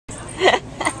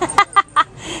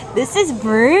This is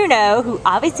Bruno, who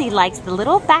obviously likes the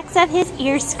little backs of his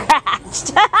ears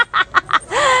scratched.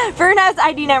 Bruno's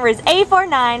ID number is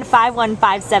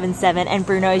A4951577, and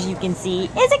Bruno, as you can see,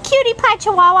 is a cutie pie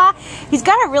Chihuahua. He's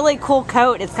got a really cool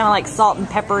coat. It's kind of like salt and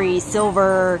peppery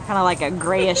silver, kind of like a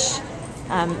grayish,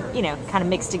 you know, kind of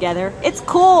mixed together. It's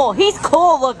cool. He's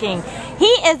cool looking. He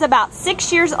is about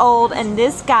 6 years old, and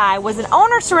this guy was an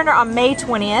owner surrender on May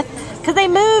 20th because they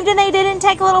moved and they didn't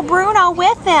take little Bruno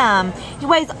with them. He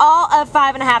weighs all of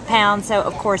 5.5 pounds, so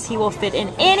of course he will fit in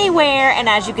anywhere, and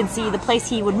as you can see, the place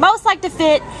he would most like to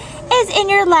fit is in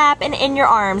your lap and in your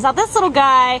arms. Now this little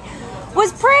guy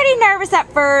was pretty nervous at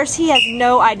first. He has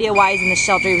no idea why he's in the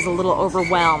shelter. He was a little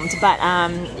overwhelmed, but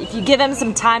if you give him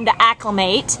some time to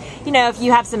acclimate, you know, if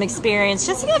you have some experience,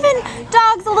 just giving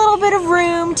dogs a little bit of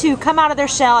room to come out of their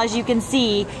shell. As you can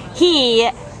see, he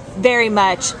very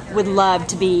much would love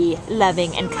to be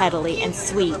loving and cuddly and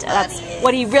sweet. That's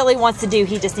what he really wants to do.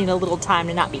 He just needs a little time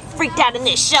to not be freaked out in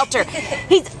this shelter.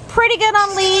 He's pretty good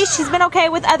on leash. He's been okay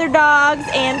with other dogs,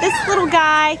 and this little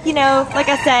guy, you know, like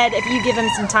I said, if you give him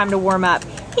some time to warm up,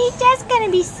 he's just gonna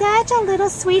be such a little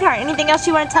sweetheart. Anything else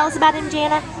you want to tell us about him,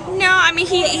 Jana? No, I mean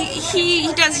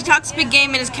he talks big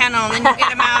game in his kennel, and then you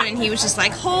get him out, and he was just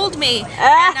like, hold me.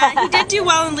 And he did do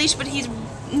well in leash, but he'd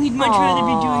much rather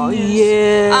be doing this.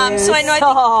 Yes. So I know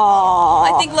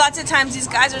I think lots of times these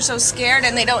guys are so scared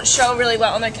and they don't show really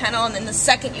well in their kennel, and then the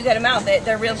second you get them out,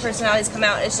 their real personalities come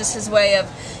out. It's just his way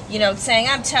of, you know, saying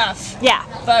I'm tough. Yeah.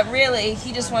 But really,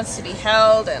 he just wants to be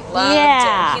held and loved.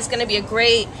 Yeah. And he's going to be a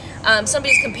great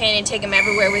somebody's companion. Take him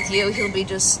everywhere with you. He'll be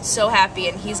just so happy,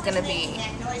 and he's going to be,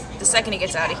 the second he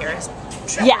gets out of here, his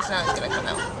personality's going to come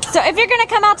out. So if you're going to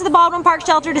come out to the Baldwin Park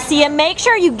shelter to see him, make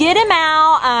sure you get him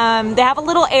out. They have a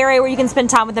little area where you can spend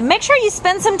time with him. Make sure you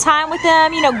spend some time with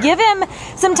him. You know, give him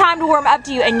some time to warm up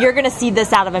to you, and you're going to see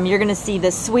this out of him. You're going to see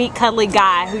this sweet, cuddly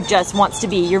guy who just wants to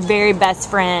be your very best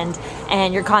friend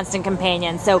and your constant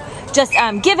companion. So just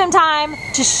give him time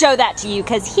to show that to you,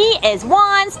 because he is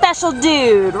one special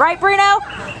dude. Right, Bruno?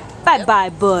 Bye-bye,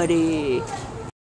 buddy.